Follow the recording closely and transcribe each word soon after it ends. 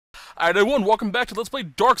Alright everyone, welcome back to Let's Play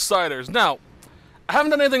Darksiders. Now, I haven't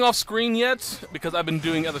done anything off screen yet, because I've been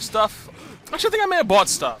doing other stuff. Actually, I think I may have bought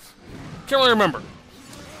stuff. Can't really remember.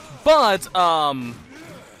 But,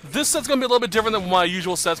 this set's going to be a little bit different than my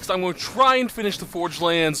usual sets, because I'm going to try and finish the Forged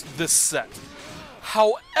Lands this set.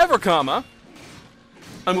 However, I'm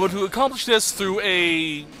going to accomplish this through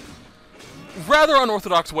a rather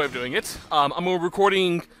unorthodox way of doing it. I'm going to be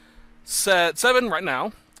recording set 7 right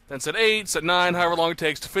now. Then set 8, set 9, however long it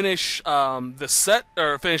takes to finish this set,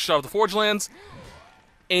 or finish off the Forge Lands.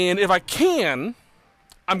 And if I can,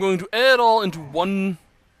 I'm going to edit it all into one,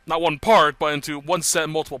 not one part, but into one set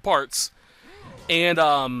in multiple parts. And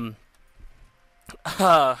try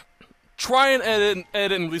and edit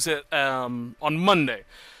and release it on Monday.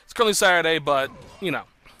 It's currently Saturday, but, you know.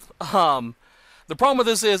 The problem with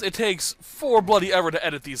this is it takes for bloody ever to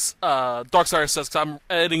edit these Darksiders sets, because I'm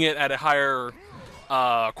editing it at a higher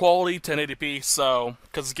quality, 1080p, so,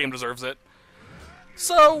 because this game deserves it.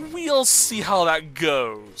 So, we'll see how that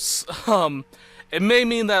goes. It may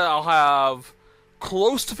mean that I'll have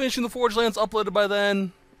close to finishing the Forge Lands uploaded by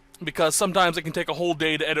then, because sometimes it can take a whole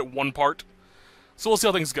day to edit one part. So we'll see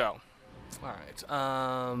how things go. Alright,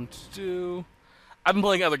 I've been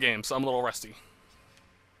playing other games, so I'm a little rusty.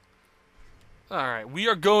 Alright, we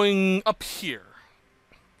are going up here.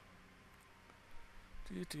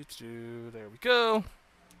 There we go.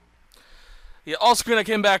 Yeah, off screen I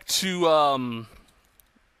came back to,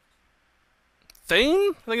 Thane,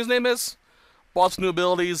 I think his name is. Bought some new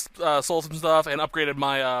abilities, sold some stuff, and upgraded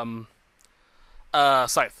my,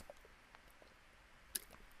 scythe.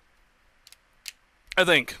 I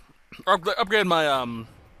think. Or upgraded my,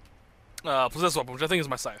 possessed weapon, which I think is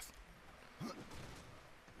my scythe.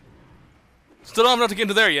 Still don't have enough to get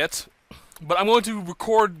into there yet, but I'm going to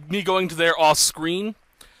record me going to there off screen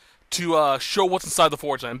to show what's inside the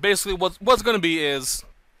Forge Land. Basically, what's going to be is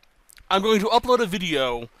I'm going to upload a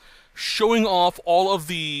video showing off all of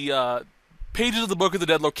the pages of the Book of the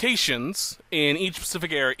Dead locations in each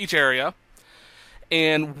specific area,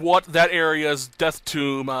 and what that area's death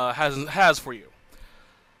tomb has for you.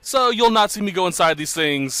 So you'll not see me go inside these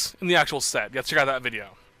things in the actual set. You have to check out that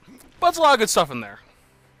video. But it's a lot of good stuff in there.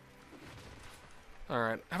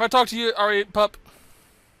 Alright, have I talked to you, R8 pup?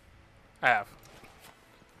 I have.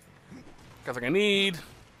 Got everything I need.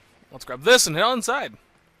 Let's grab this and head on inside.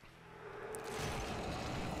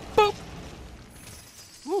 Boop!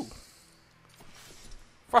 Woo!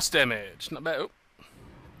 Frost damage. Not bad. Oh.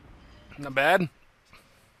 Not bad.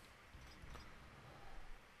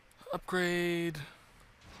 Upgrade.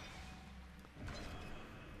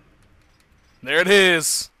 There it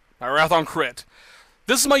is. My Wrath on crit.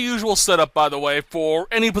 This is my usual setup, by the way, for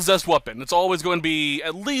any possessed weapon. It's always going to be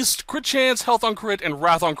at least crit chance, health on crit, and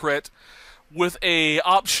wrath on crit, with a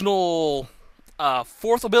optional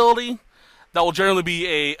fourth ability that will generally be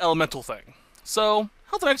a elemental thing. So,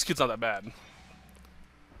 health and execute's not that bad.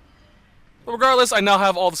 But regardless, I now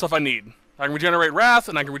have all the stuff I need. I can regenerate wrath,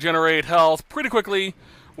 and I can regenerate health pretty quickly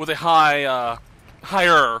with a higher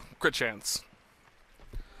crit chance.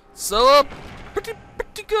 So, pretty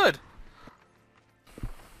good.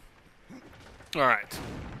 Alright.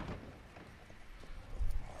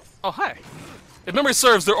 Oh, hi. If memory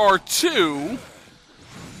serves, there are 2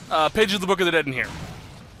 pages of the Book of the Dead in here.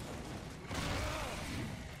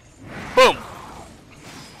 Boom!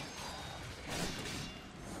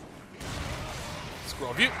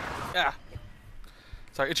 Scroll view. Ah.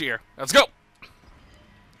 Sorry, itchy ear. Let's go!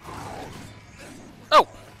 Oh!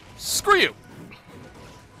 Screw you!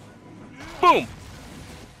 Boom!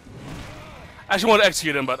 I actually wanted to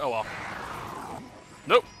execute him, but oh well.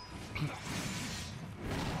 Nope.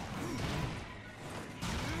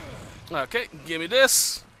 Okay, give me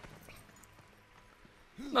this.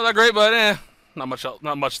 Not that great, but not much else,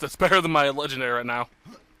 not much that's better than my legendary right now.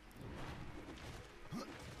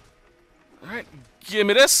 Alright, give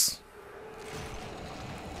me this.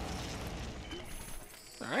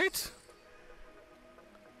 Alright.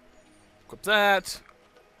 Equip that.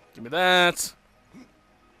 Give me that.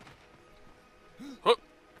 Oh,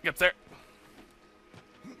 get there.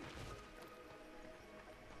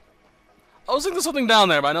 I was thinking there's something down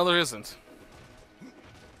there, but I know there isn't.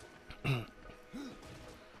 Trying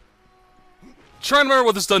to remember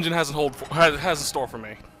what this dungeon has in store for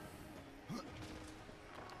me.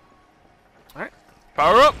 Alright.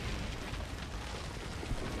 Power up!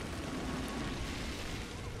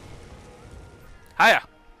 Hiya!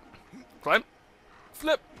 Climb.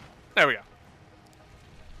 Flip. There we go.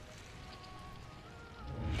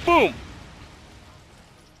 Boom!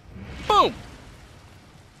 Boom!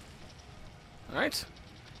 Alright.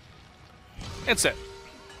 And set.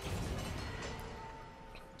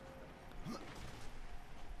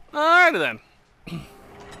 Alrighty then.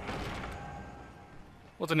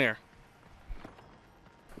 What's in here?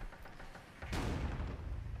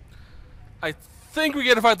 I think we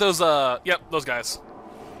get to fight those, yep, those guys.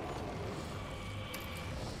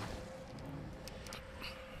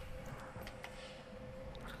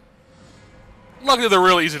 Luckily, they're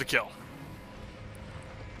really easy to kill.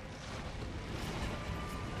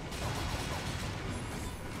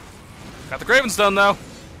 Got the Gravenstone, though.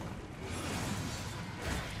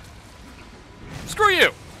 Screw you!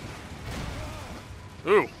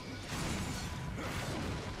 Ooh.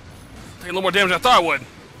 Taking a little more damage than I thought I would.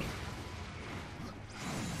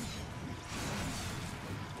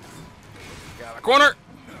 Got a corner.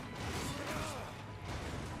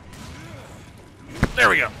 There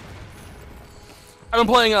we go. I've been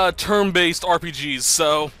playing turn-based RPGs,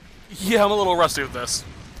 so yeah, I'm a little rusty with this.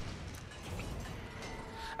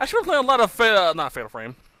 Actually, I've been playing a lot of not Fatal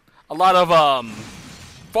Frame, a lot of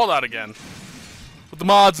Fallout again. With the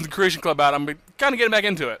mods and the Creation Club out, I'm kind of getting back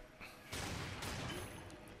into it.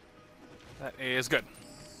 That is good.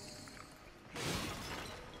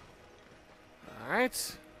 All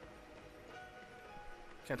right.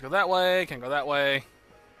 Can't go that way. Can't go that way.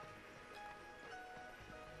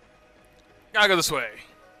 Gotta go this way.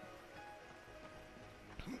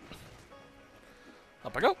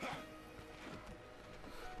 Up I go.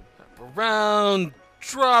 Up around.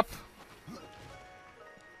 Drop.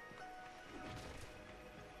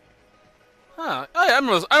 Huh. Oh yeah, I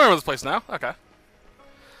remember this place now. Okay. I'm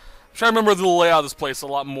trying to remember the layout of this place a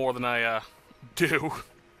lot more than I do.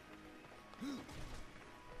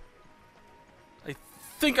 I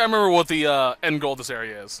think I remember what the end goal of this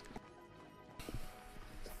area is.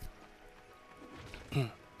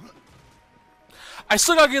 I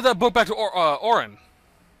still gotta give that book back to Orin.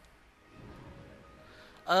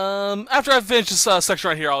 After I finish this section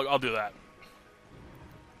right here, I'll do that.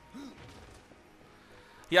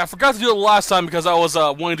 Yeah, I forgot to do it last time because I was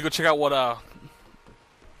wanting to go check out what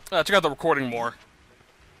check out the recording more.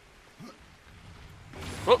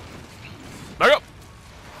 Oh, back up.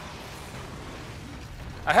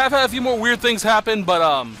 I have had a few more weird things happen,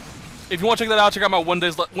 but if you want to check that out, check out my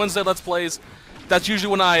Wednesday Let's Plays. That's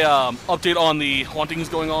usually when I update on the hauntings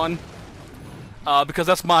going on, because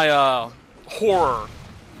that's my horror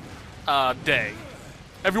day.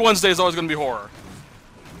 Every Wednesday is always going to be horror.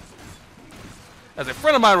 As a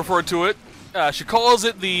friend of mine referred to it, she calls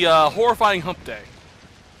it the horrifying hump day.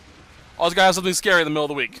 Always gotta have something scary in the middle of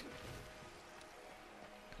the week.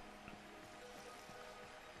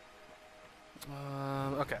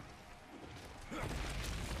 Okay.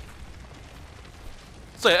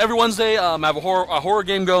 So yeah, every Wednesday, I have a horror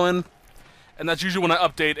game going, and that's usually when I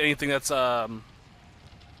update anything that's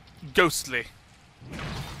ghostly.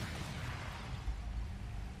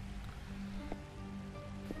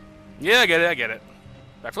 Yeah, I get it. I get it.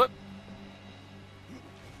 Backflip.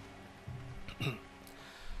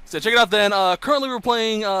 So check it out then. Currently we're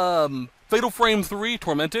playing Fatal Frame 3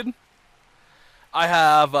 Tormented. I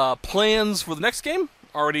have plans for the next game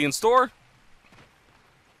already in store.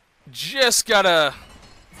 Just gotta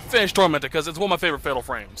finish Tormented because it's one of my favorite Fatal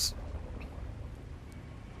Frames.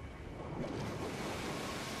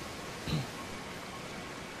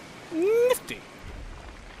 Nifty.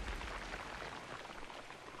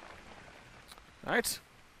 Alright.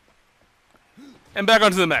 And back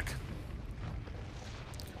onto the mech.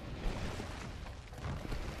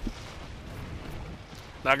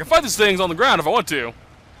 Now I can fight these things on the ground if I want to.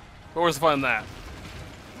 But where's the fun in that?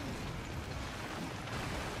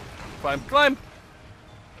 Climb, climb.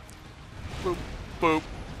 Boop, boop,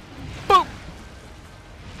 boop.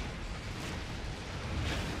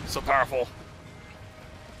 So powerful.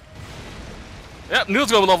 Yep, knew it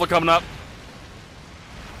was going to be level coming up.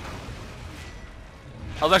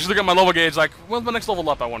 I was actually looking at my level gauge like, when's my next level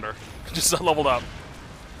up, I wonder? Just leveled up.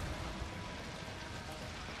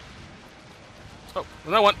 Oh,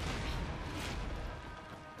 and that one.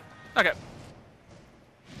 Okay.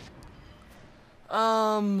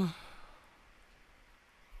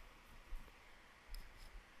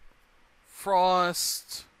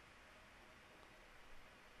 Frost.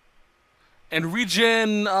 And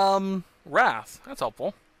regen, Wrath. That's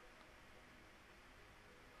helpful.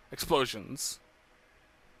 Explosions.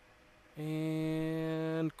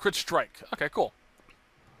 And crit strike. Okay, cool.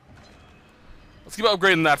 Let's keep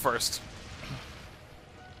upgrading that first.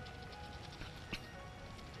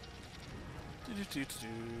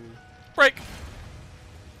 Break.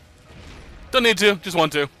 Don't need to, just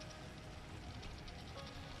want to.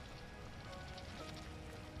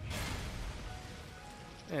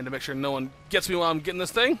 And to make sure no one gets me while I'm getting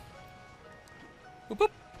this thing. Boop, boop.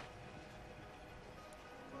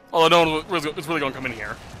 Although no one is really going to come in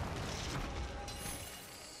here.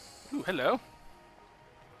 Ooh, hello.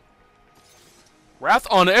 Wrath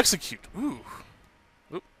on Execute. Ooh.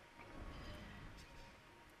 Oop.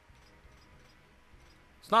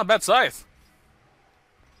 It's not a bad scythe.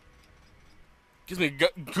 Gives me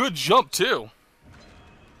a good jump, too.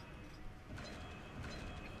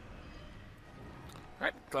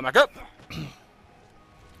 Alright, climb back up.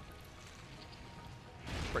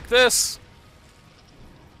 Break this.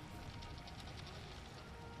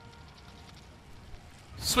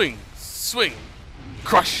 Swing, swing,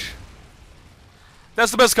 crush.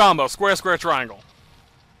 That's the best combo. Square, square, triangle.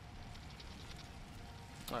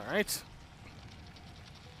 Alright.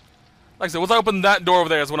 Like I said, once I open that door over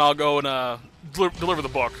there is when I'll go and deliver the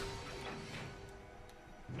book.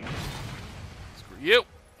 Screw you.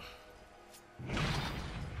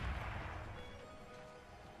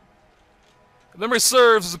 If memory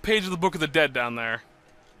serves, there's a page of the Book of the Dead down there.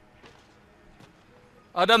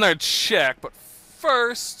 Down there to check, but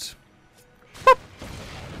first... Whoop.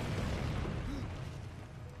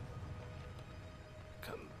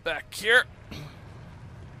 Come back here.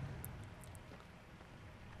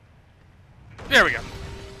 There we go.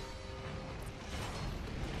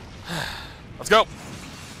 Let's go.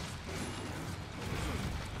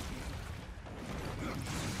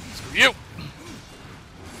 Screw you.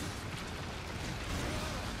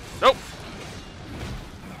 Nope.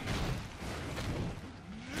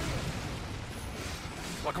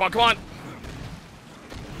 Come on, come on.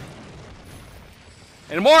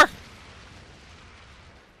 Any more? That's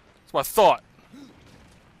what I thought.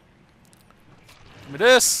 Give me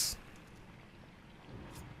this.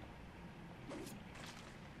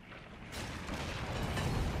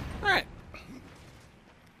 Alright.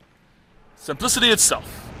 Simplicity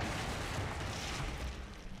itself.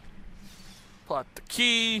 Pull out the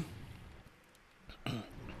key.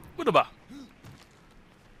 Woodaba.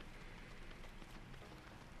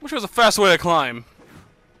 Wish there was a fast way to climb.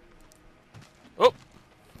 Oh.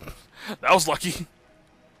 That was lucky.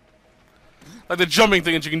 Like the jumping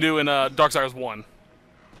thing that you can do in Darksiders 1.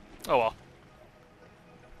 Oh well.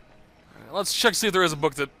 Right, let's check to see if there is a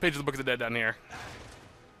book, page of the Book of the Dead down here.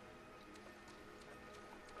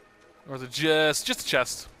 Or is it just a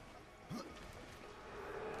chest?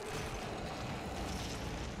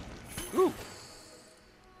 Ooh.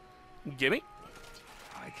 Gimme.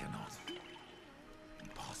 I cannot.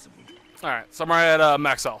 Impossible. Alright, so I'm right at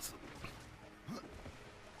max health.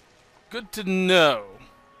 Good to know.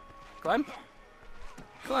 Climb.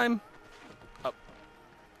 Climb. Up.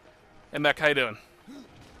 Hey, Mech, how you doing?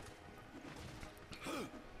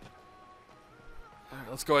 Alright,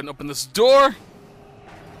 let's go ahead and open this door.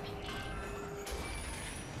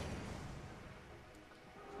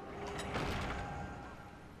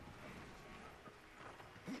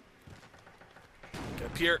 Get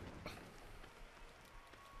up here.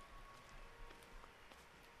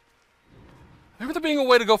 I remember there being a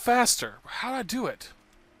way to go faster. How did I do it?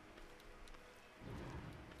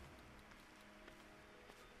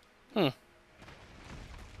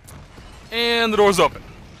 And the door's open.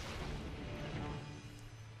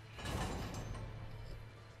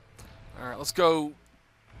 Alright, let's go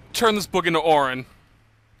turn this book into Orin.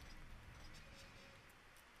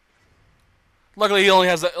 Luckily, he only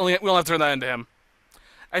has that. We don't have to turn that into him.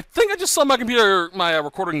 I think I just saw my computer, my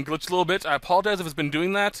recording glitch a little bit. I apologize if it's been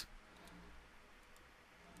doing that.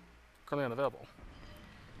 Currently unavailable.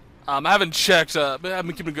 I haven't checked, but I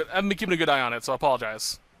haven't been keeping a good eye on it, so I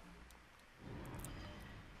apologize.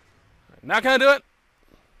 Now can I do it?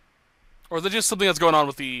 Or is it just something that's going on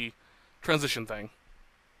with the transition thing?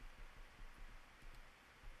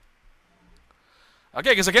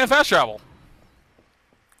 Okay, I guess I can't fast travel.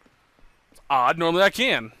 It's odd, normally I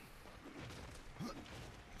can.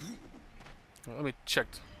 Let me check.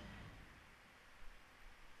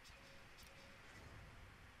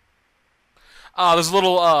 There's a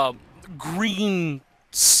little green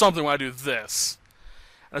something when I do this.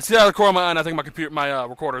 And I see that out of the corner of my eye, and I think my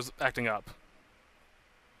recorder's acting up.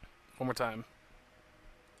 One more time.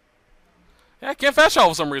 Yeah, I can't fast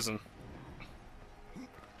travel for some reason.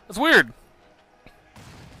 That's weird.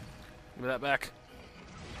 Give me that back.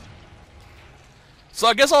 So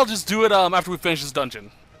I guess I'll just do it after we finish this dungeon.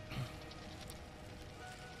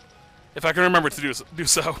 If I can remember to do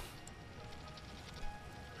so.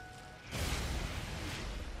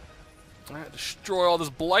 Alright, destroy all this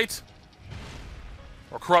blight.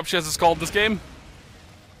 Or corruption as it's called in this game.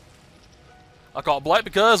 I'll call it blight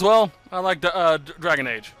because, well, I like Dragon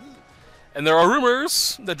Age. And there are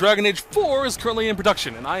rumors that Dragon Age 4 is currently in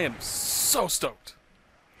production, and I am so stoked.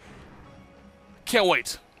 Can't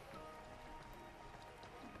wait.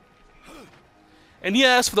 And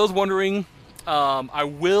yes, for those wondering, I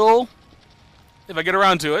will, if I get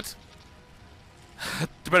around to it,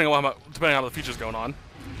 depending on how the feature's going on.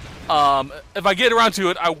 If I get around to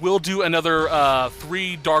it, I will do another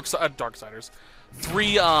 3 Darksiders,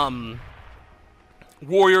 3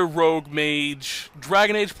 Warrior, Rogue, Mage,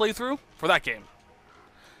 Dragon Age playthrough for that game.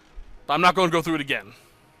 But I'm not going to go through it again.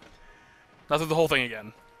 Not through the whole thing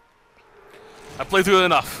again. I played through it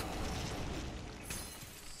enough.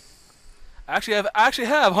 I actually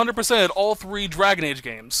have 100% all 3 Dragon Age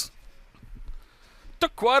games.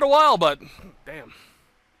 Took quite a while, but damn.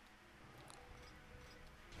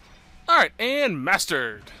 Alright, and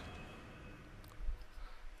mastered.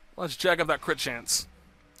 Let's jack up that crit chance.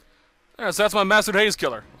 Alright, so that's my mastered haze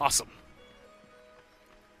killer. Awesome.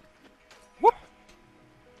 Whoop!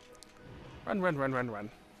 Run, run, run, run, run.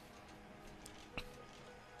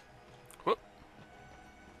 Whoop.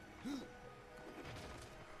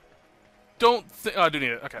 Don't think... Oh, I do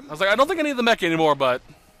need it. Okay. I was like, I don't think I need the mech anymore, but...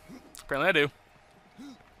 apparently I do.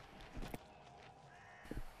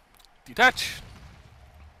 Detach.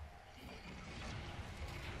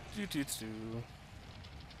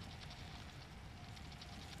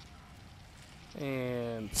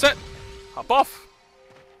 And set. Hop off.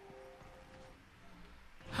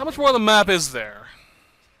 How much more of the map is there?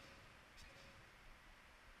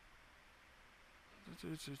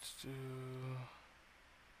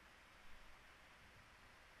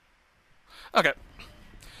 Okay.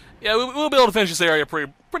 Yeah, we'll be able to finish this area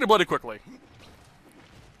pretty bloody quickly.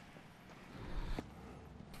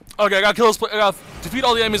 Okay, I gotta defeat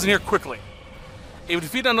all the enemies in here quickly. If you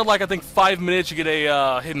defeat under, like, I think 5 minutes, you get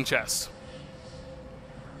a hidden chest.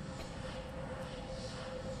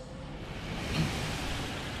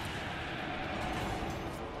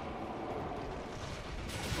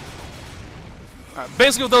 Alright,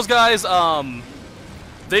 basically with those guys,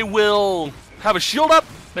 they will have a shield up,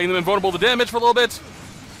 making them invulnerable to damage for a little bit.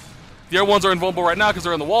 The other ones are invulnerable right now because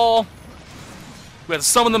they're in the wall. We have to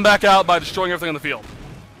summon them back out by destroying everything on the field.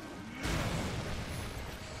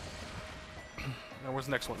 Now, where's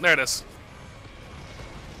the next one? There it is.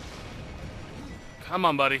 Come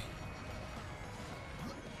on, buddy.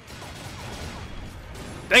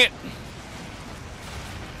 Dang it!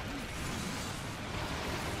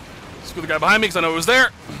 Screw the guy behind me because I know it was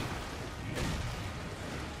there.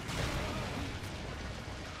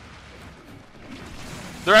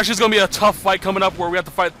 There actually is going to be a tough fight coming up where we have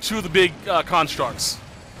to fight 2 of the big constructs.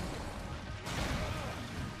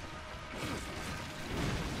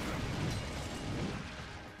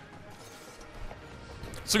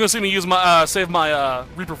 So you're going to see me use my save my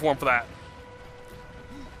Reaper form for that.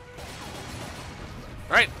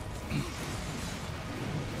 All right.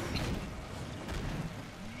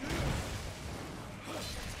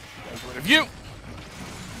 Get rid of you.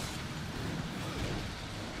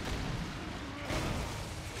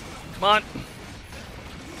 Come on.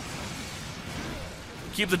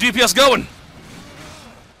 Keep the DPS going.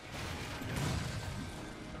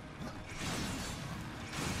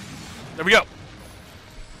 There we go.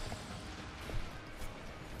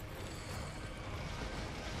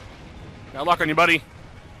 Got luck on you, buddy.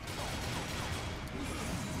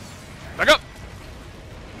 Back up.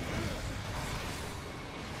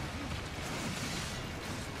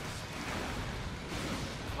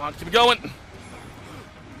 Come on, keep it going. Come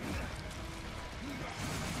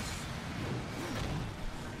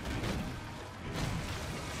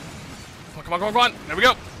on, come on, come on. There we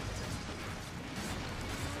go.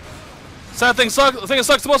 Sad thing sucks. The thing that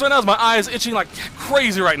sucks the most right now is my eyes itching like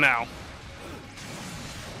crazy right now.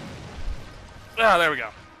 Ah, there we go.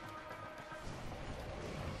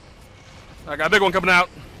 I got a big one coming out.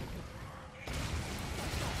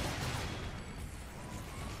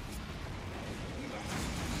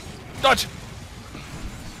 Dodge.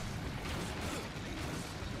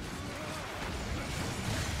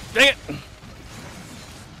 Dang it.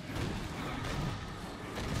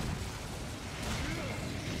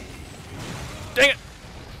 Dang it.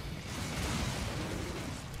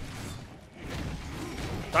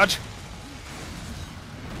 Dodge.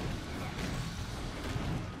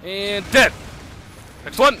 And dead.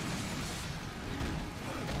 Next one.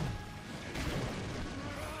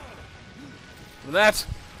 With that.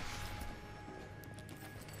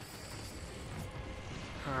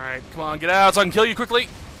 Alright, come on, get out so I can kill you quickly.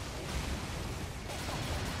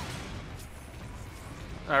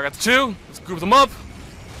 Alright, I got the 2. Let's group them up.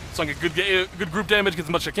 So I can get good group damage, get as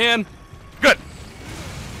much as I can. Good.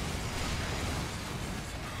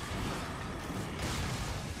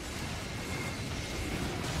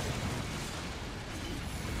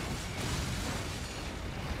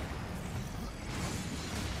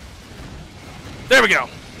 There we go.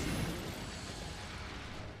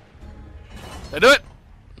 Did I do it?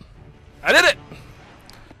 I did it!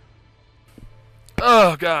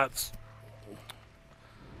 Oh, God.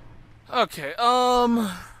 Okay, don't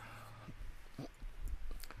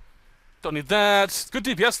need that. Good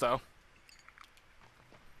DPS, though.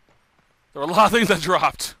 There were a lot of things that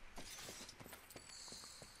dropped.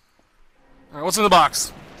 Alright, what's in the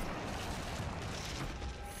box?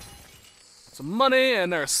 Some money,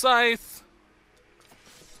 and there's a scythe.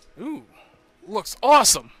 Ooh, looks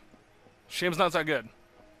awesome. Shame it's not that good.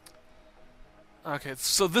 Okay,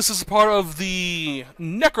 so this is part of the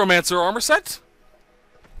Necromancer armor set.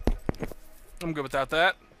 I'm good without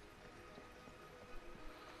that.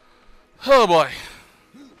 Oh boy.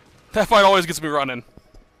 That fight always gets me running.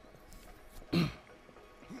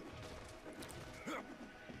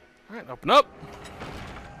 Alright, open up.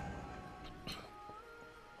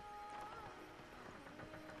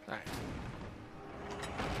 Alright.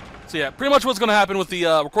 So yeah, pretty much what's going to happen with the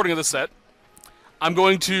recording of this set. I'm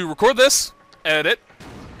going to record this, edit it,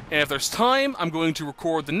 and if there's time, I'm going to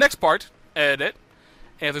record the next part, edit it,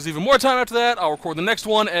 and if there's even more time after that, I'll record the next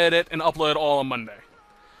one, edit it, and upload it all on Monday.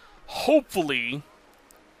 Hopefully,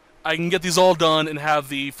 I can get these all done and have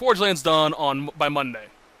the Forge Lands done by Monday,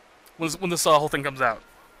 when this whole thing comes out.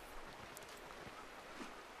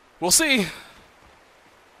 We'll see.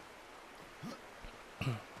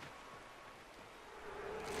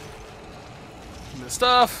 This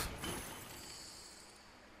stuff.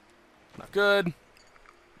 Not good.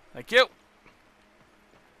 Thank you.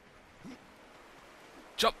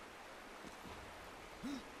 Jump.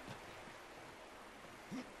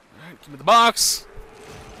 Alright, give me the box.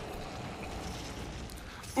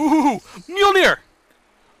 Ooh, Mjolnir!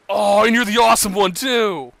 Oh, and you're the awesome one,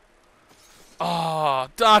 too! Oh,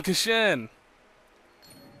 Dankeschön.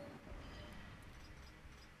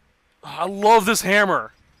 I love this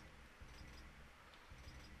hammer.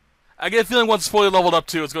 I get a feeling once it's fully leveled up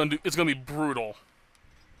too, it's going to be brutal.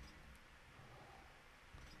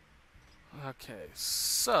 Okay,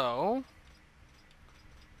 so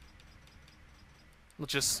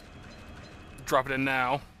let's just drop it in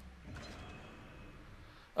now.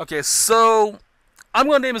 Okay, so I'm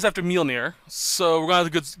going to name this after Mjolnir, so we're going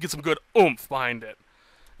to have to get some good oomph behind it.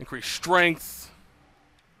 Increase strength.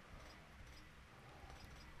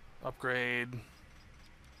 Upgrade.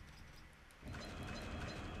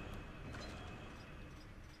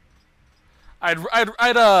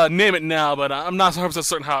 I'd name it now, but I'm not 100%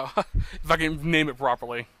 certain how if I can name it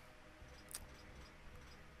properly.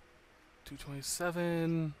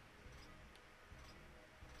 227.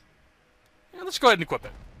 Yeah, let's go ahead and equip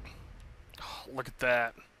it. Oh, look at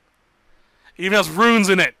that. It even has runes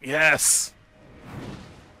in it. Yes.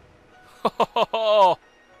 I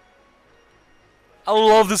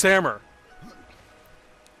love this hammer.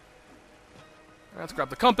 Let's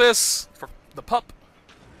grab the compass for the pup.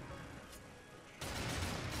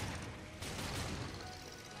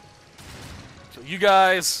 So you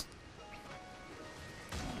guys,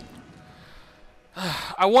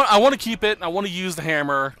 I want to keep it. I want to use the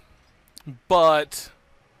hammer, but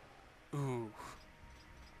ooh.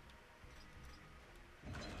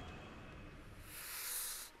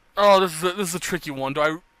 Oh, this is a tricky one.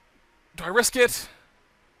 Do I risk it?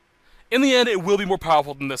 In the end, it will be more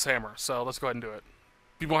powerful than this hammer, so let's go ahead and do it.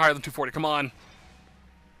 Be more higher than 240. Come on.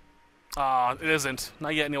 It isn't.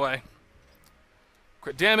 Not yet, anyway.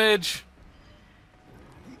 Crit damage.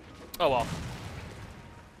 Oh well.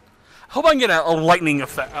 Hope I can get a lightning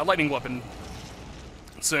effect, a lightning weapon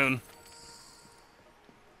soon.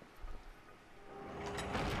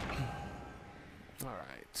 All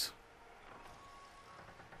right.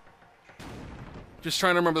 Just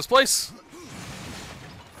trying to remember this place.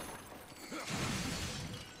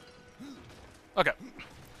 Okay.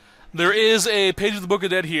 There is a page of the Book of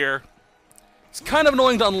Dead here. It's kind of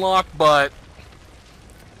annoying to unlock, but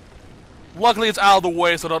luckily it's out of the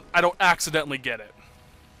way so I don't accidentally get it.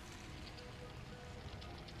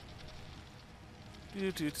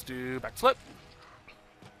 Backflip.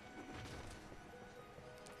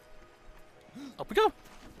 Up we go.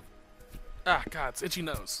 Ah, God, it's itchy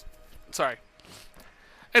nose. Sorry.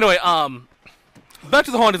 Anyway, back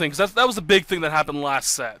to the haunting thing, because that was the big thing that happened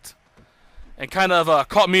last set. And kind of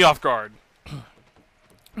caught me off guard.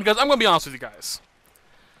 Because I'm going to be honest with you guys.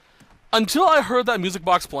 Until I heard that music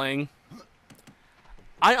box playing,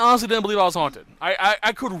 I honestly didn't believe I was haunted.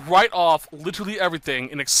 I could write off literally everything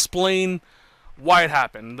and explain why it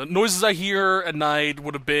happened. The noises I hear at night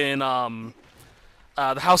would have been the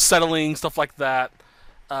house settling, stuff like that.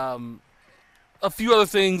 A few other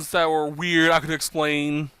things that were weird I could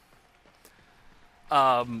explain.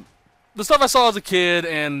 the stuff I saw as a kid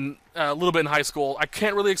and a little bit in high school, I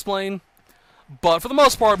can't really explain. But for the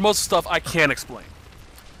most part, most of the stuff I can explain.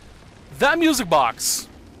 That music box,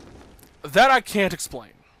 that I can't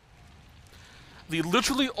explain. The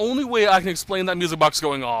literally only way I can explain that music box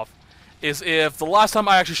going off is if the last time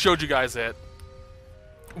I actually showed you guys it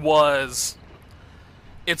was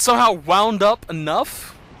it somehow wound up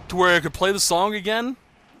enough to where it could play the song again,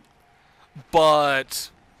 but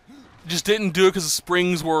just didn't do it because the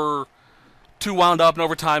springs were too wound up, and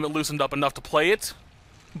over time it loosened up enough to play it.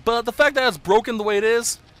 But the fact that it's broken the way it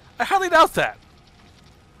is, I highly doubt that.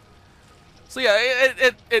 So yeah,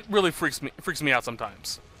 it really freaks me out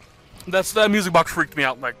sometimes. That music box freaked me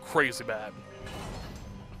out like crazy bad.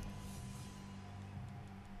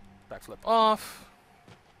 Backflip off.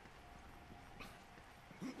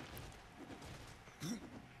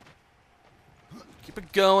 Keep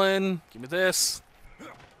it going. Give me this.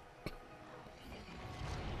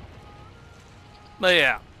 But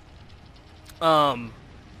yeah.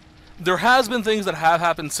 There has been things that have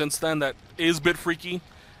happened since then that is a bit freaky.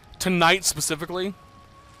 Tonight specifically.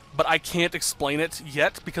 But I can't explain it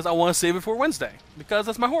yet because I want to save it for Wednesday. Because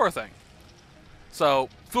that's my horror thing. So,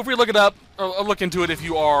 feel free to look it up, or look into it if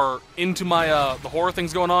you are into my, the horror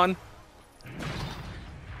things going on.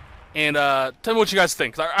 And, tell me what you guys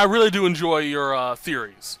think. I really do enjoy your,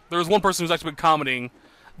 theories. There was one person who's actually been commenting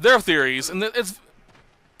their theories, and it's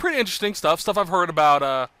pretty interesting stuff. Stuff I've heard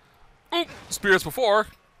about, spirits before.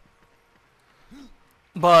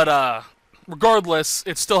 But, regardless,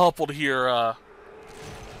 it's still helpful to hear,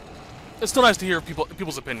 it's still nice to hear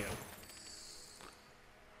people's opinion.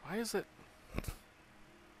 Why is it...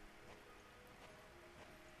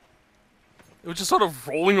 It was just sort of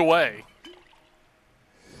rolling away.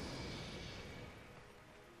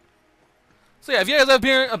 So yeah, if you guys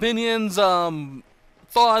have opinions,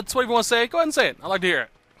 thoughts, whatever you want to say, go ahead and say it. I'd like to hear it.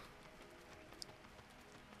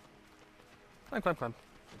 Climb, climb, climb.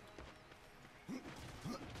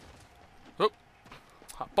 Oh,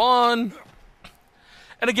 hop on.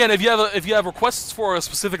 And again, if you have requests for a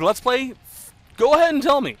specific Let's Play, go ahead and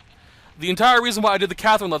tell me. The entire reason why I did the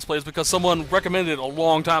Catherine Let's Play is because someone recommended it a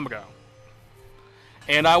long time ago.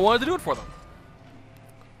 And I wanted to do it for them.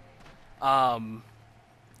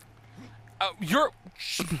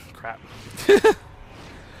 Crap.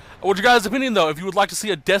 What's your guys' opinion, though? If you would like to see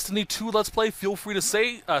a Destiny 2 Let's Play, feel free to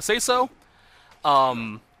say so.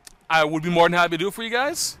 I would be more than happy to do it for you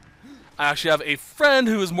guys. I actually have a friend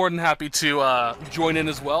who is more than happy to join in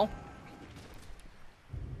as well.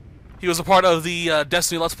 He was a part of the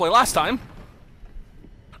Destiny Let's Play last time.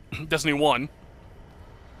 Destiny 1.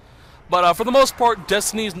 But for the most part,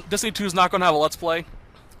 Destiny 2 is not going to have a Let's Play.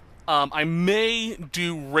 I may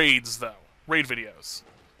do raids, though. Raid videos.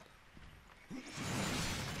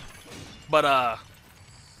 But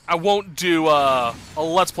I won't do a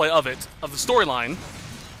Let's Play of it, of the storyline,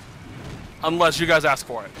 unless you guys ask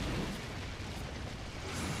for it.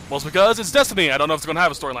 Well, it's because it's Destiny. I don't know if it's going to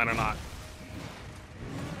have a storyline or not.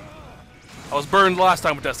 I was burned last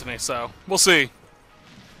time with Destiny, so we'll see.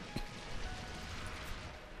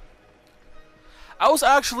 I was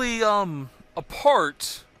actually a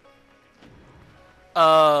part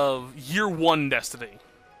of Year 1 Destiny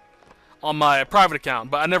on my private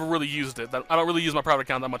account, but I never really used it. I don't really use my private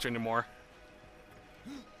account that much anymore.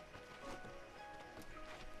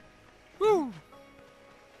 Woo!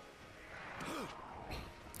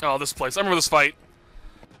 Oh, this place. I remember this fight.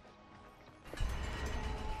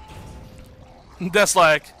 That's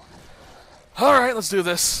like, alright, let's do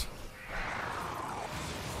this.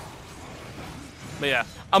 But yeah,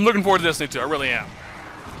 I'm looking forward to Destiny 2, I really am.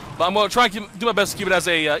 But I'm going to try and do my best to keep it as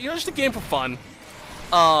a, just a game for fun.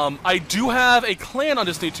 I do have a clan on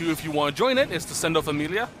Destiny 2 if you want to join it. It's the Sendo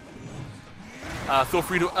Familia. Feel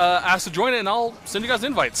free to ask to join it, and I'll send you guys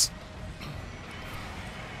invites.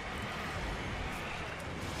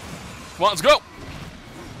 Come on, let's go!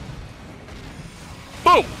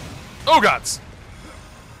 Boom! Oh, gods!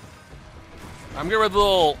 I'm getting rid of the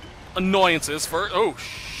little annoyances first. Oh,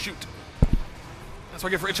 shoot. That's what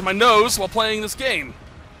I get for itching my nose while playing this game.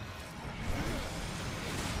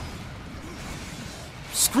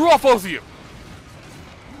 Screw off, both of you!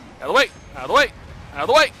 Out of the way! Out of the way! Out of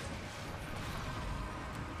the way!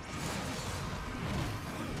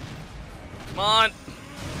 Come on!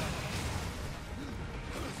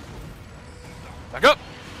 Back up!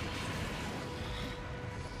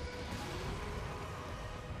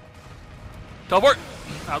 Teleport!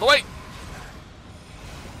 Out of the way!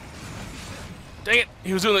 Dang it!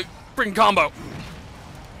 He was doing the freaking combo.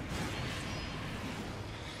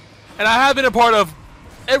 And I have been a part of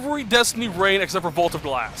every Destiny raid except for Vault of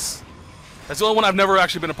Glass. That's the only one I've never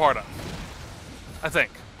actually been a part of. I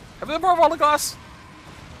think. Have you been a part of Wall of Glass?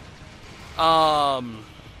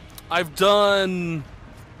 I've done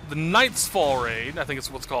the Knight's Fall raid, I think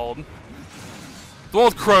it's what's called. The one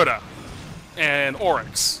with Crota and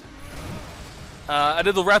Oryx. I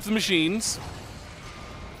did the Wrath of the Machines.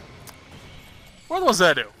 What are the ones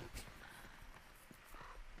that I do?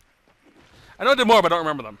 I know I did more, but I don't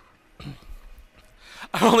remember them.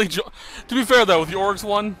 I only to be fair though, with the Oryx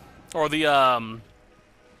one or the Crota,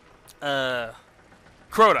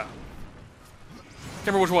 can't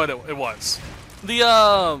remember which one it was.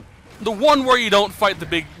 The one where you don't fight the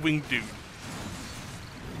big winged dude.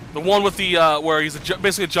 The one with the where he's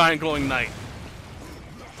basically a giant glowing knight.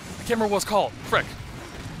 I can't remember what it's called. Frick.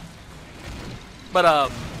 But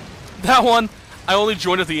that one I only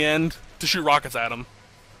joined at the end to shoot rockets at him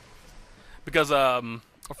because a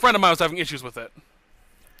friend of mine was having issues with it.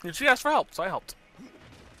 And she asked for help, so I helped.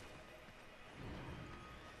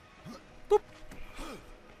 Boop.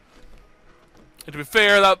 And to be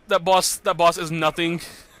fair, that boss is nothing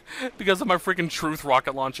because of my freaking Truth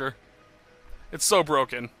rocket launcher. It's so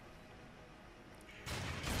broken.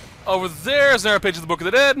 Over there's another page of the Book of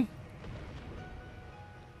the Dead.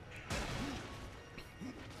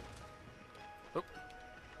 Oop.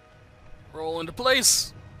 Roll into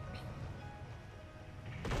place.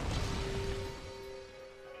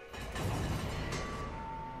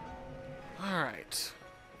 Alright.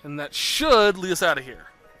 And that should lead us out of here.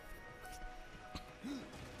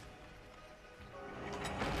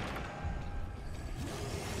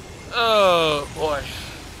 Oh, boy.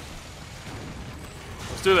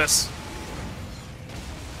 Let's do this.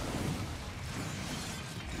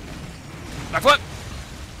 Back flip!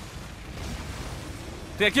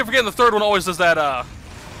 I keep forgetting the third one always does that,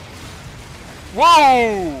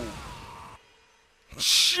 Whoa!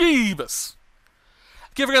 Jeebus!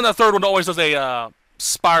 I keep forgetting that third one always does a,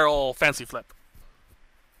 spiral fancy flip.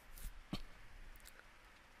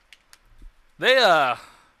 They,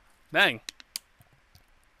 dang.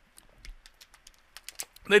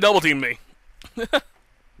 They double teamed me. Alright,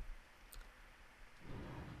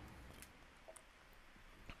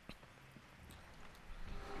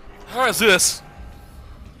 let's do this.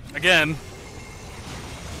 Again.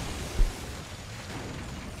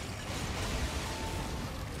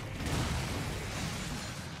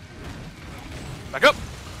 Back up.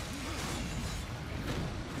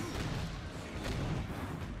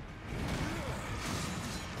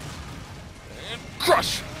 And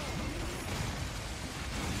crush.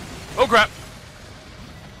 Oh crap.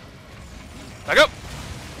 Back up.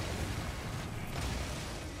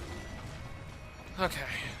 Okay.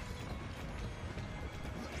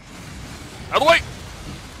 Out of the way.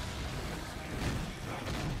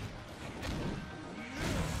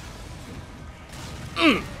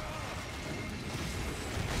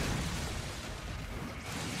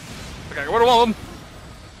 Okay, get rid of one of them.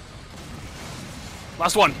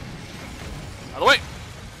 Last one. Out of the way.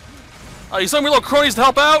 You send me little cronies to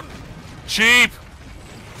help out? Cheap.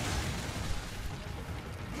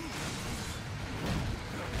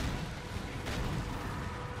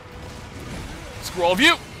 Screw all of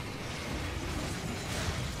you.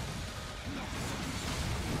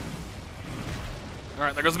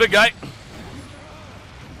 Alright, there goes the big guy.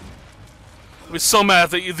 I'll be so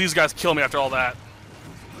mad if these guys kill me after all that.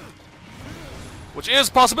 Which is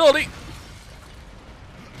a possibility.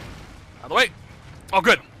 Out of the way. Oh,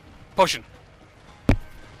 good. Potion.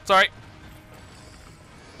 It's alright.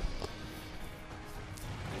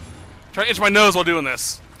 Trying to itch my nose while doing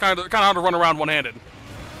this. Kind of hard to run around one-handed.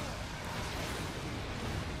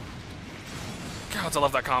 God, I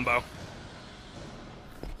love that combo.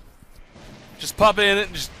 Just pop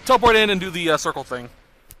in, just teleport in and do the circle thing.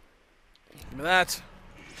 Give me that.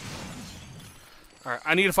 Alright,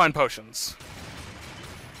 I need to find potions.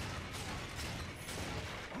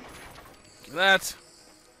 Give me that.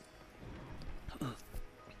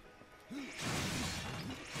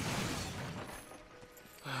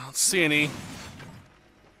 Let's see any.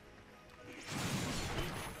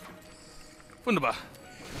 Wunderbar.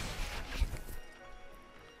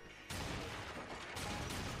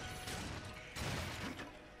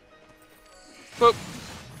 Boop.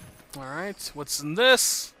 Alright, what's in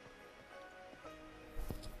this?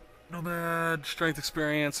 No bad. Strength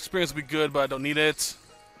experience. Experience would be good, but I don't need it.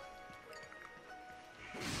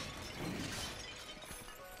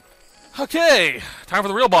 Okay, time for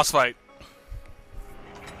the real boss fight.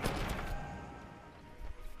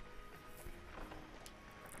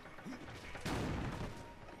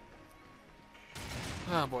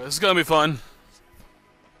 Oh boy, this is gonna be fun.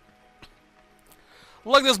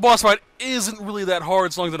 Like this boss fight isn't really that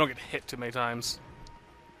hard as long as I don't get hit too many times.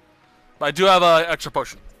 But I do have an extra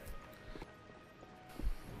potion.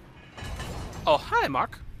 Oh, hi,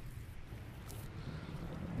 Mark.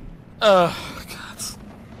 God.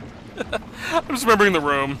 I'm just remembering the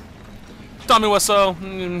room. Tommy Wiseau.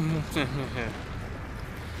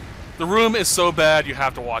 The room is so bad you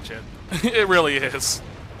have to watch it. It really is.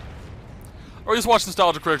 Or just watch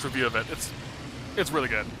Nostalgia Critic's review of it. It's really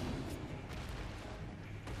good.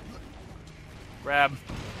 Grab.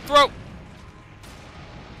 Throw!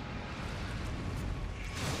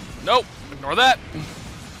 Nope. Ignore that.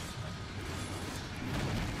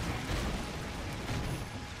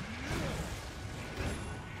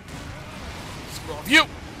 Scroll view!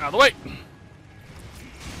 Out of the way!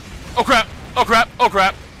 Oh crap! Oh crap! Oh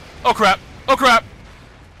crap! Oh crap! Oh crap!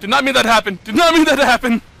 Did not mean that to happen! Did not mean that to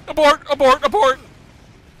happen! Abort! Abort! Abort!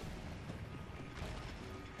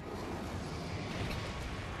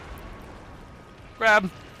 Grab.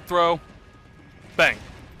 Throw. Bang.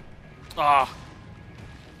 Ah.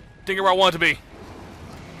 Didn't get where I wanted to be.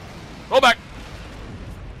 Roll back!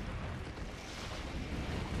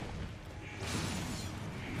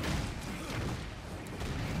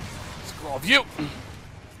 Scroll view!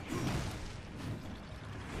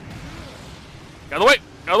 Out of the way!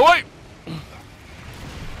 Out of the way!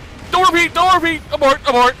 Don't repeat! Don't repeat! Abort!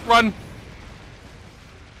 Abort! Run!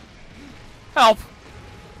 Help!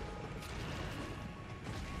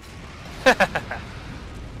 Come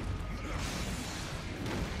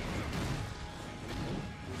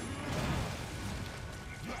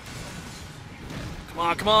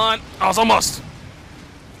on, come on! Oh, it's almost!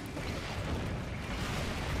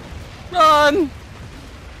 Run!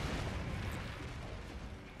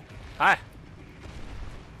 Hi.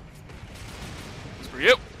 It's for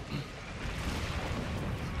you.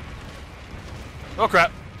 Oh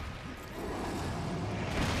crap.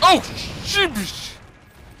 Oh! Sheesh.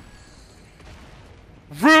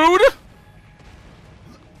 Rude!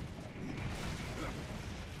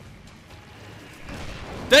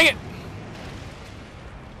 Dang it!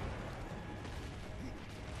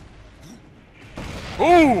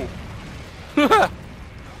 Ooh!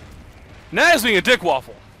 Now he's being a dick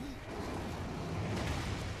waffle.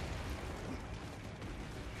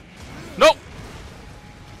 Nope!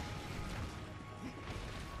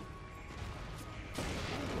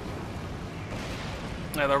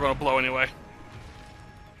 Yeah, they're gonna blow anyway.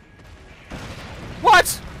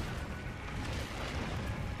 What?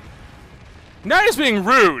 Now he's being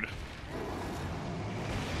rude.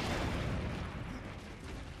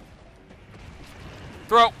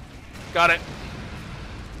 Throw. Got it.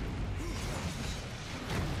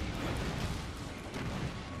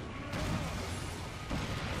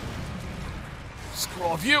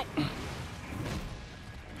 Scroll view.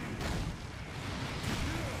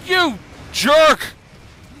 You jerk!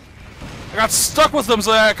 I got stuck with them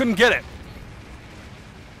so I couldn't get it.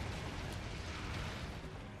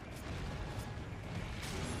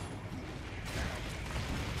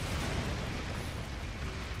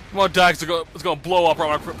 Come on, Dax, it's gonna blow up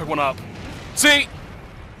right when I pick one up. See?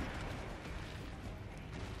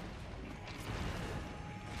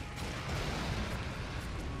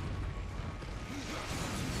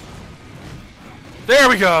 There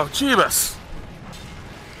we go, Jeebus.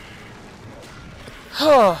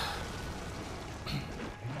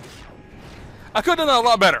 I could have done that a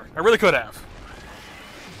lot better. I really could have.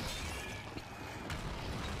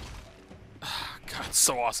 God, it's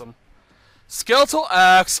so awesome. Skeletal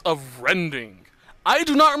Axe of Rending. I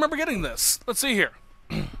do not remember getting this. Let's see here.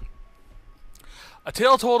 A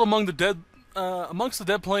tale told amongst the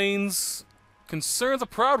dead plains concerns a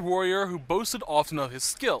proud warrior who boasted often of his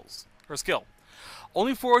skill,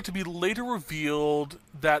 only for it to be later revealed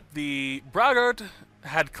that the braggart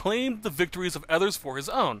had claimed the victories of others for his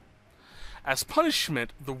own. As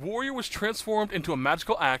punishment, the warrior was transformed into a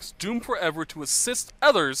magical axe, doomed forever to assist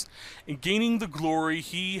others in gaining the glory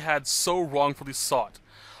he had so wrongfully sought.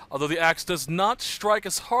 Although the axe does not strike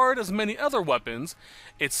as hard as many other weapons,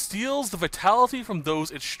 it steals the vitality from those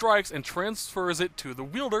it strikes and transfers it to the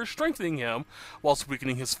wielder, strengthening him whilst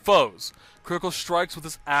weakening his foes. Critical strikes with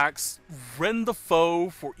this axe rend the foe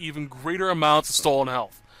for even greater amounts of stolen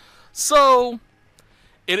health. So,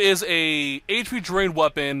 it is a HP drained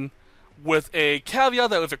weapon with a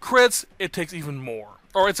caveat that if it crits, it takes even more.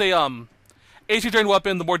 Or it's a HP drained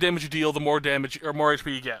weapon. The more damage you deal, the more damage or more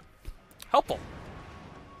HP you get. Helpful.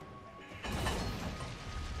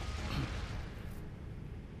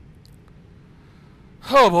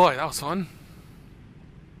 Oh boy, that was fun.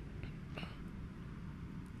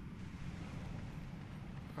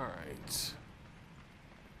 All right.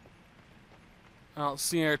 I don't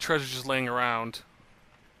see any treasure just laying around.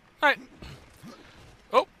 Alright.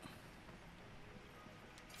 Oh.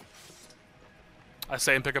 I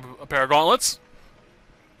say and pick up a pair of gauntlets.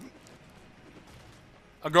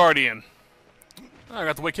 A guardian. I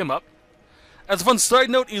got to wake him up. As a fun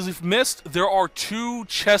side note, easily missed, there are 2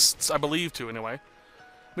 chests, I believe, anyway.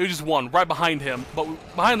 Maybe just one, right behind him, but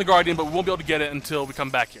behind the guardian, but we won't be able to get it until we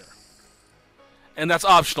come back here. And that's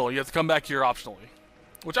optional. You have to come back here optionally.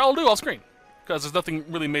 Which I will do off screen, because there's nothing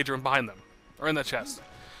really major behind them, or in that chest.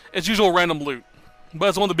 It's usual random loot, but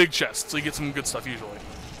it's one of the big chests, so you get some good stuff usually.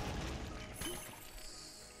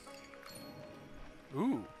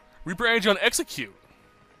 Ooh. Reaper Energy on Execute.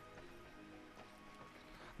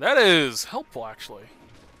 That is helpful, actually.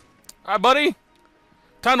 Alright, buddy.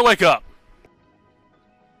 Time to wake up.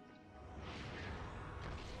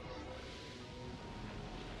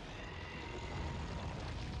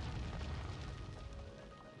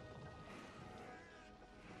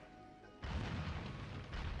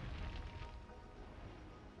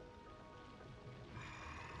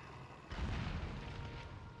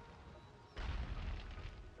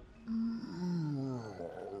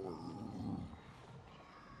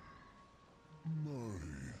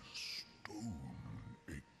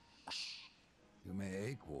 You may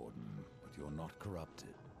ache, Warden, but you're not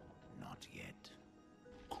corrupted. Not yet.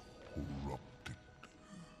 Corrupted?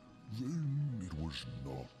 Then it was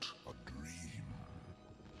not a dream.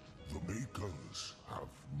 The Makers have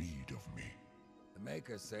need of me. The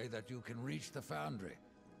Makers say that you can reach the Foundry,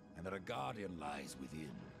 and that a Guardian lies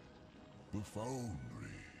within. The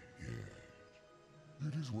Foundry, yes.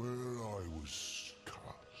 It is where I was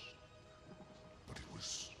cast. But it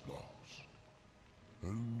was lost.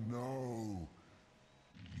 And now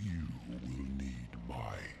you will need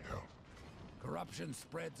my help. Corruption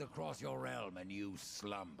spreads across your realm and you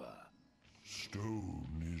slumber. Stone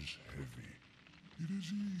is heavy. It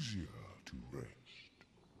is easier to rest.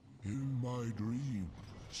 In my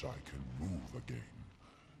dreams I can move again.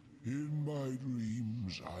 In my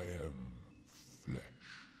dreams I am flesh.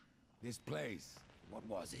 This place, what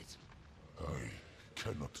was it? I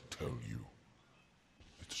cannot tell you.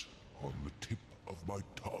 It's on the tip of my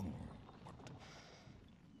tongue, but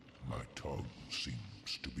my tongue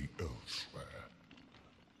seems to be elsewhere.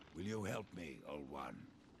 Will you help me, old one?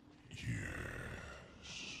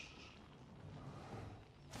 Yes.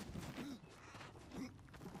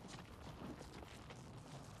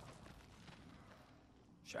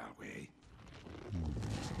 Shall we?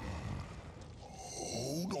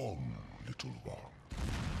 Hold on, little one.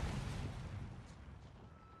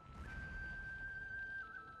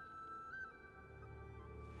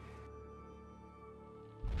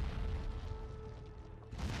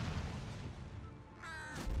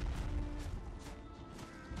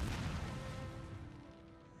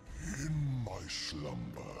 In my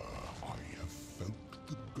slumber, I have felt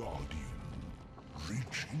the Guardian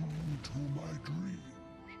reaching into my dreams.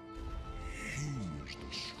 He is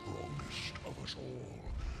the strongest of us all,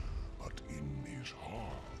 but in his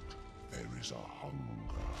heart there is a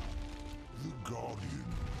hunger. The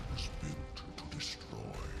Guardian was built to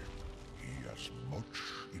destroy. He has much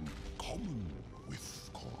in common with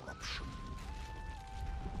corruption.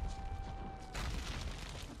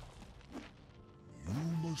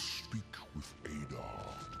 You must speak with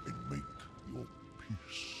Adar and make your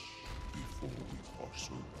peace before we cross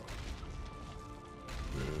over.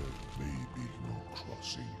 There may be no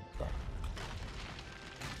crossing back.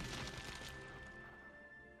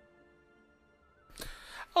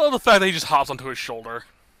 I love the fact that he just hops onto his shoulder.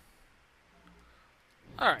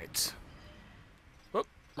 Alright. Whoop,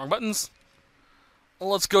 wrong buttons.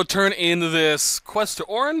 Let's go turn in this quest to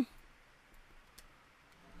Orin.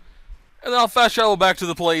 And then I'll fast travel back to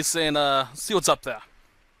the place and see what's up there.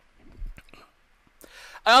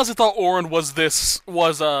 I honestly thought Orin was the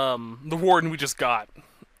warden we just got.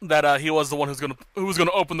 That he was the one who was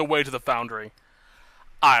gonna open the way to the Foundry.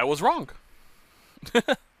 I was wrong.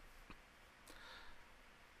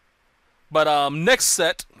 But next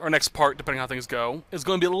set, or next part, depending on how things go, is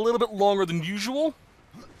going to be a little bit longer than usual.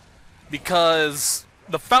 Because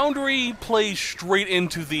the Foundry plays straight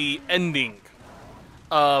into the ending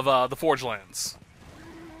of the Forge Lands.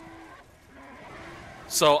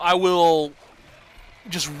 So I will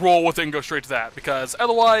just roll with it and go straight to that, because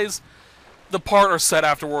otherwise, the part or set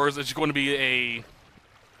afterwards is going to be a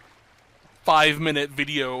 5-minute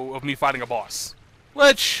video of me fighting a boss.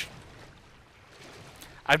 Which,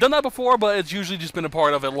 I've done that before, but it's usually just been a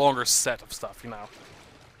part of a longer set of stuff, you know.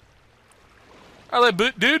 Alright,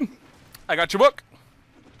 dude, I got your book.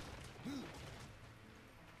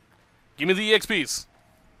 Give me the EXPs.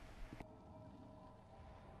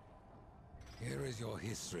 Here is your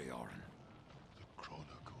history, Orin. The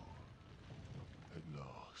Chronicle. At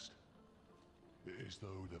last. It is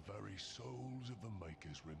though the very souls of the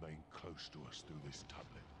Makers remain close to us through this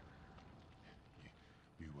tablet.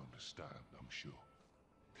 You understand, I'm sure.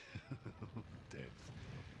 Death.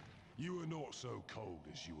 You are not so cold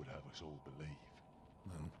as you would have us all believe.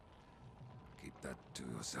 Well, keep that to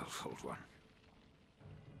yourself, old one.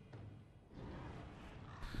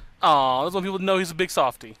 Aw, that's when people know he's a big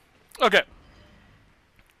softie. Okay.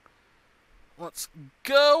 Let's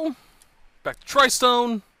go back to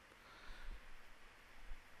Tristone.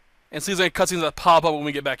 And see if there's any cutscenes that pop up when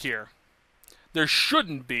we get back here. There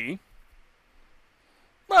shouldn't be.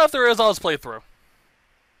 But if there is, I'll just play through.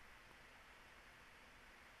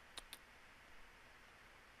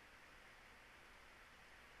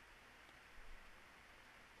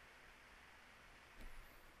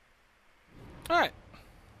 Alright.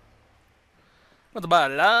 I'm about to buy a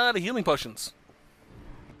lot of healing potions.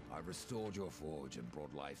 I've restored your forge and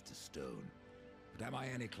brought life to stone. But am I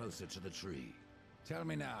any closer to the tree? Tell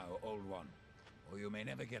me now, old one, or you may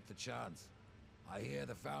never get the chance. I hear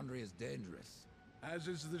the foundry is dangerous. As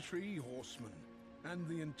is the tree, horseman, and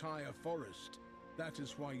the entire forest. That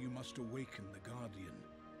is why you must awaken the Guardian.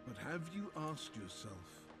 But have you asked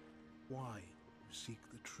yourself why you seek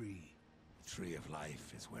the tree? The tree of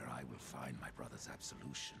life is where I will find my brother's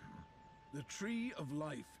absolution. The tree of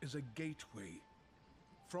life is a gateway.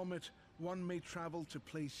 From it, one may travel to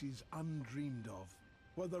places undreamed of,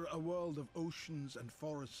 whether a world of oceans and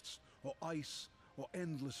forests, or ice, or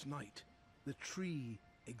endless night. The tree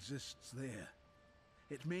exists there.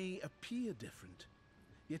 It may appear different,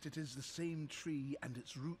 yet it is the same tree, and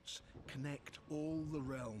its roots connect all the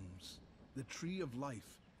realms. The tree of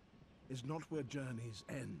life is not where journeys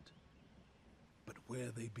end, but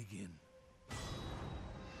where they begin.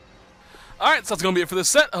 Alright, so that's going to be it for this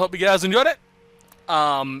set. I hope you guys enjoyed it.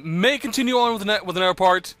 May continue on with another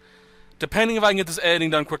part, depending if I can get this editing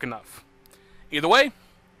done quick enough. Either way,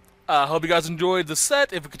 hope you guys enjoyed the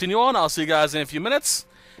set. If we continue on, I'll see you guys in a few minutes.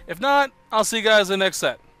 If not, I'll see you guys in the next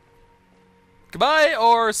set. Goodbye,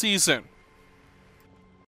 or see you soon.